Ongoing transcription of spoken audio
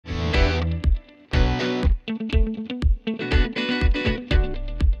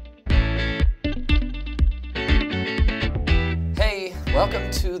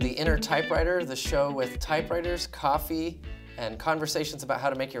the Inner Typewriter, the show with typewriters, coffee, and conversations about how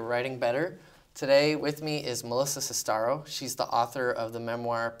to make your writing better. Today with me is Melissa Cistaro. She's the author of the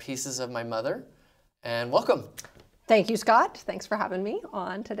memoir, Pieces of My Mother. And welcome. Thank you, Scott. Thanks for having me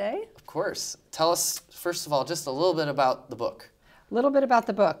on today. Of course. Tell us, first of all, just a little bit about the book. A little bit about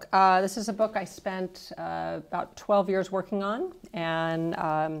the book. This is a book I spent about 12 years working on, and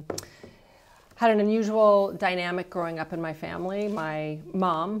had an unusual dynamic growing up in my family. My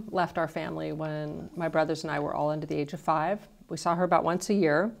mom left our family when my brothers and I were all under the age of 5. We saw her about once a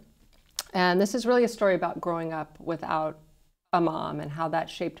year. And this is really a story about growing up without a mom and how that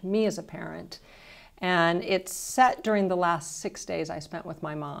shaped me as a parent. And it's set during the last 6 days I spent with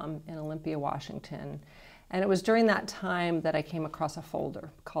my mom in Olympia, Washington. And it was during that time that I came across a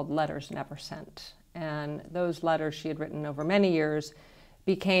folder called Letters Never Sent. And those letters she had written over many years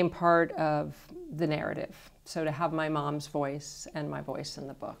became part of the narrative. So to have my mom's voice and my voice in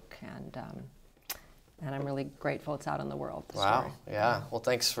the book, and I'm really grateful it's out in the world. Wow, story. yeah. Well,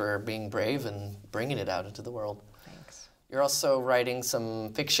 thanks for being brave and bringing it out into the world. Thanks. You're also writing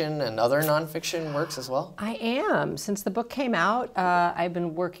some fiction and other nonfiction works as well? I am. Since the book came out, I've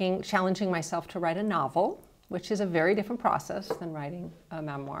been challenging myself to write a novel, which is a very different process than writing a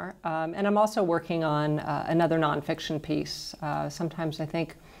memoir. And I'm also working on another nonfiction piece. Sometimes I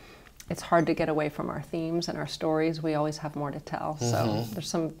think it's hard to get away from our themes and our stories. We always have more to tell. So there's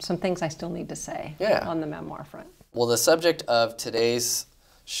some things I still need to say on the memoir front. Well, the subject of today's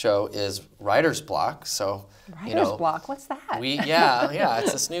show is writer's block. So writer's block, what's that? Yeah,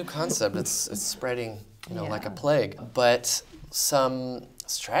 it's this new concept. It's spreading, like a plague. But some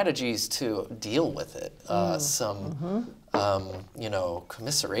strategies to deal with it,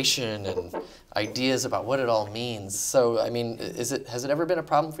 commiseration and ideas about what it all means. So, I mean, has it ever been a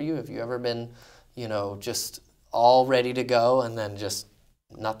problem for you? Have you ever been, just all ready to go and then just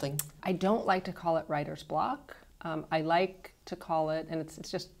nothing? I don't like to call it writer's block. I like to call it, and it's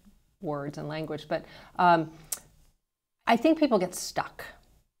just words and language, but I think people get stuck.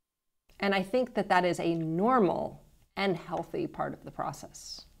 And I think that is a normal and healthy part of the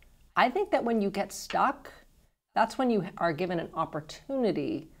process. I think that when you get stuck, that's when you are given an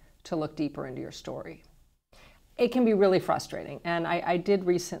opportunity to look deeper into your story. It can be really frustrating. And I did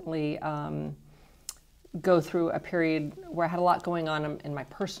recently go through a period where I had a lot going on in my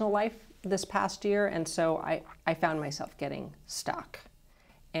personal life this past year. And so I found myself getting stuck.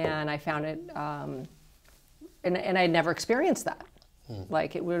 And I found it, and I never experienced that.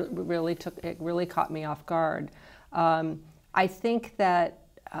 Like it really caught me off guard. I think that,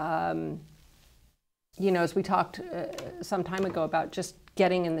 as we talked some time ago about just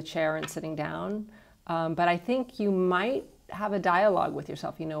getting in the chair and sitting down, but I think you might have a dialogue with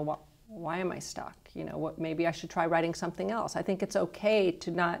yourself. Why am I stuck? Maybe I should try writing something else. I think it's okay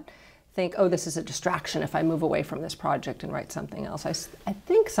to not think, oh, this is a distraction if I move away from this project and write something else. I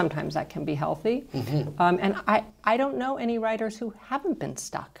think sometimes that can be healthy. And I don't know any writers who haven't been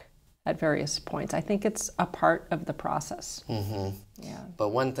stuck at various points. I think it's a part of the process. Yeah. But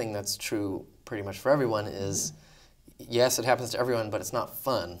one thing that's true pretty much for everyone is, yes, it happens to everyone, but it's not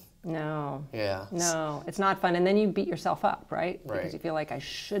fun. No. Yeah. No, it's not fun. And then you beat yourself up, right? Because you feel like I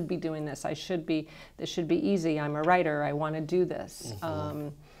should be doing this. This should be easy. I'm a writer. I want to do this.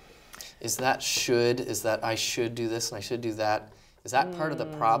 Is that I should do this and I should do that? Is that part of the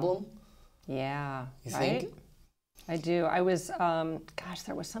problem? Yeah. You think? I do. I was,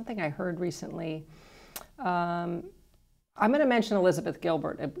 there was something I heard recently. I'm going to mention Elizabeth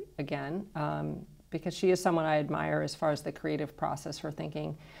Gilbert again, because she is someone I admire as far as the creative process for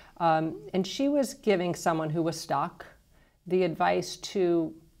thinking. And she was giving someone who was stuck the advice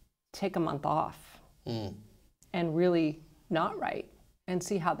to take a month off and really not write and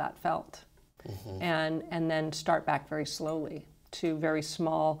see how that felt. And then start back very slowly to very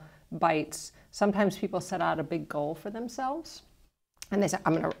small bites. Sometimes people set out a big goal for themselves, and they say,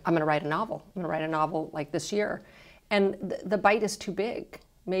 I'm gonna write a novel. I'm gonna write a novel like this year. And the bite is too big.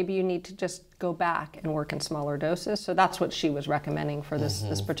 Maybe you need to just go back and work in smaller doses. So that's what she was recommending for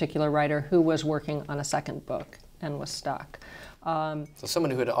this particular writer who was working on a second book and was stuck. So someone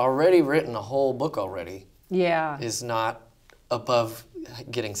who had already written a whole book already is not above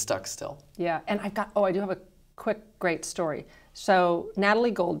getting stuck still. Yeah, and I do have a quick, great story. So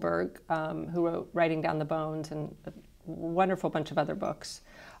Natalie Goldberg, who wrote Writing Down the Bones and a wonderful bunch of other books,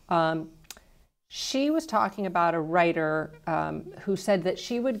 she was talking about a writer who said that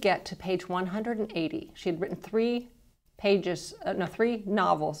she would get to page 180. She had written three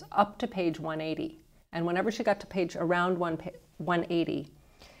novels up to page 180. And whenever she got to page around 180,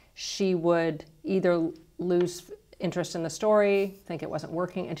 she would either lose interest in the story, think it wasn't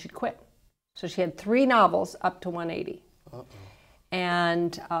working, and she'd quit. So she had 3 novels up to 180. Uh-oh.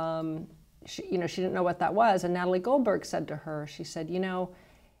 And she didn't know what that was. And Natalie Goldberg said to her, she said,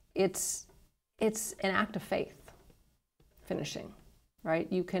 it's an act of faith, finishing, right?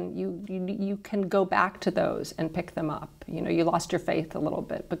 You can go back to those and pick them up. You lost your faith a little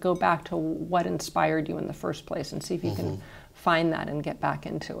bit, but go back to what inspired you in the first place and see if you can find that and get back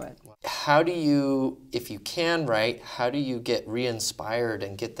into it. How do you, if you can write, how do you get re-inspired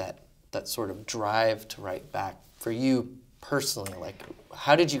and get that sort of drive to write back for you personally? Like,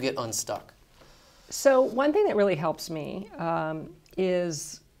 how did you get unstuck? So one thing that really helps me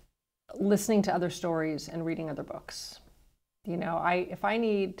is listening to other stories and reading other books. If I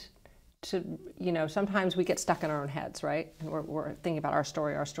need to, sometimes we get stuck in our own heads, right? And we're thinking about our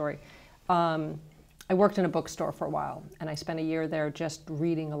story. I worked in a bookstore for a while, and I spent a year there just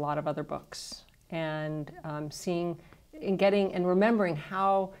reading a lot of other books and seeing and getting and remembering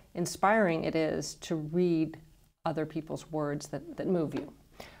how inspiring it is to read other people's words that move you.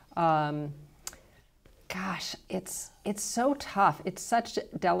 Gosh, it's so tough. It's such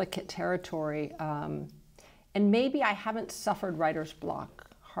delicate territory. And maybe I haven't suffered writer's block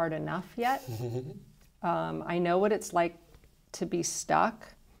hard enough yet. I know what it's like to be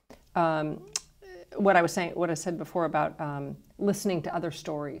stuck. What I said before about listening to other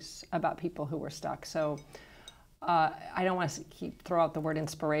stories about people who were stuck. So I don't want to throw out the word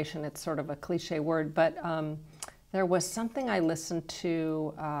inspiration. It's sort of a cliche word, but there was something I listened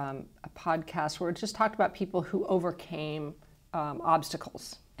to, a podcast where it just talked about people who overcame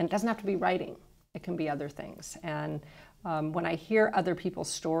obstacles. And it doesn't have to be writing. It can be other things. And when I hear other people's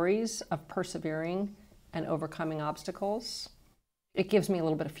stories of persevering and overcoming obstacles, it gives me a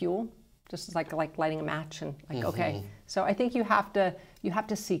little bit of fuel, just like lighting a match and okay. So I think you have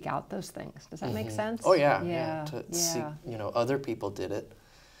to seek out those things. Does that make sense? Oh yeah. Seek, other people did it.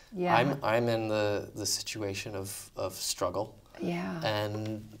 Yeah. I'm in the situation of struggle. Yeah.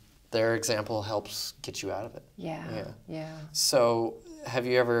 And their example helps get you out of it. Yeah. So have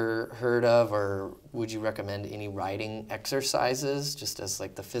you ever heard of, or would you recommend any writing exercises, just as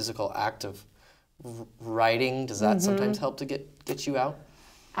like the physical act of writing? Does that sometimes help to get you out?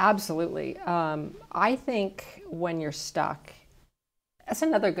 Absolutely. I think when you're stuck, that's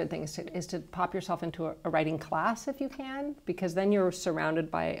another good thing is to pop yourself into a writing class if you can, because then you're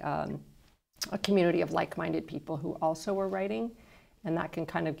surrounded by a community of like-minded people who also are writing, and that can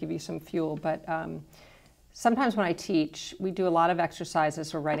kind of give you some fuel. But sometimes when I teach, we do a lot of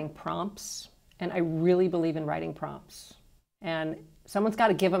exercises for writing prompts, and I really believe in writing prompts. And someone's got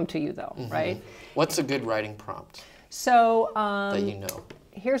to give them to you, though, right? What's a good writing prompt? So that you know.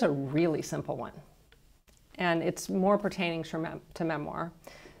 Here's a really simple one, and it's more pertaining to memoir.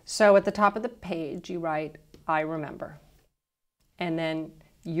 So at the top of the page, you write, "I remember," and then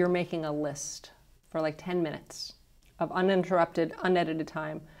you're making a list for like 10 minutes of uninterrupted, unedited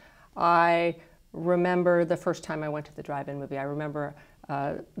time. I remember the first time I went to the drive-in movie. I remember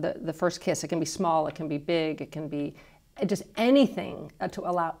the first kiss. It can be small, it can be big, it can be just anything to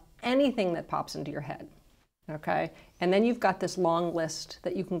allow anything that pops into your head. Okay, and then you've got this long list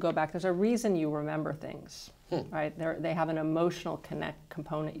that you can go back. There's a reason you remember things, right? They have an emotional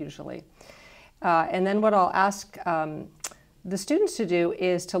component usually. And then what I'll ask the students to do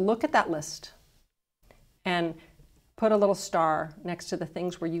is to look at that list and put a little star next to the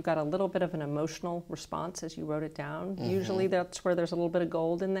things where you got a little bit of an emotional response as you wrote it down. Usually that's where there's a little bit of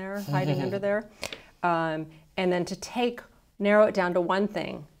gold in there, hiding under there. And then to narrow it down to one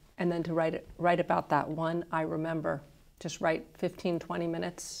thing, and then to write about that one I remember. Just write 15, 20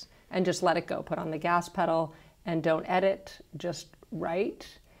 minutes and just let it go. Put on the gas pedal and don't edit, just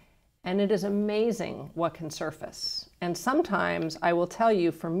write. And it is amazing what can surface. And sometimes I will tell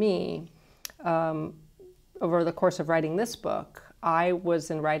you, for me, over the course of writing this book, I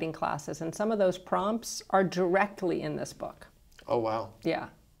was in writing classes, and some of those prompts are directly in this book. Oh, wow. Yeah.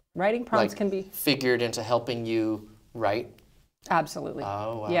 Writing prompts can be figured into helping you write. Absolutely.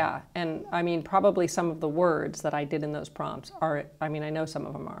 Oh, wow. Yeah, and I mean, probably some of the words that I did in those prompts are, I know some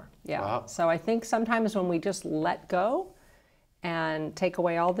of them are. Yeah. Wow. So I think sometimes when we just let go and take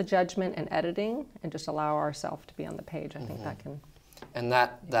away all the judgment and editing and just allow ourselves to be on the page, I think that can. And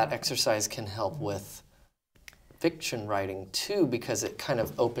that exercise can help with fiction writing too, because it kind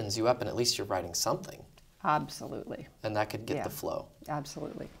of opens you up, and at least you're writing something. Absolutely. And that could get the flow.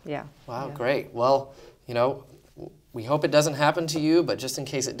 Absolutely. Yeah. Wow, great. Well, we hope it doesn't happen to you, but just in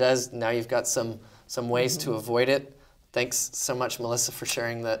case it does, now you've got some ways to avoid it. Thanks so much, Melissa, for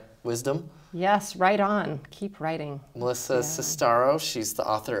sharing that wisdom. Yes, write on. Keep writing. Melissa Cistaro, she's the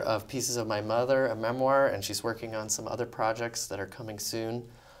author of Pieces of My Mother, a memoir, and she's working on some other projects that are coming soon.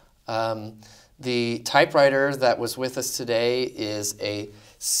 The typewriter that was with us today is a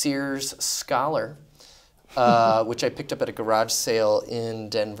Sears Scholar, which I picked up at a garage sale in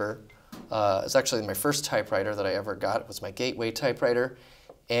Denver. It's actually my first typewriter that I ever got. It was my gateway typewriter.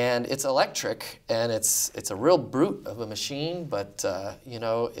 And it's electric, and it's a real brute of a machine, but you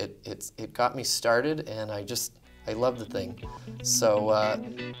know, it got me started, and I love the thing. So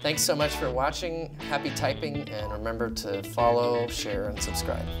thanks so much for watching. Happy typing, and remember to follow, share, and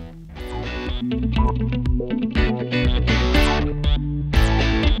subscribe.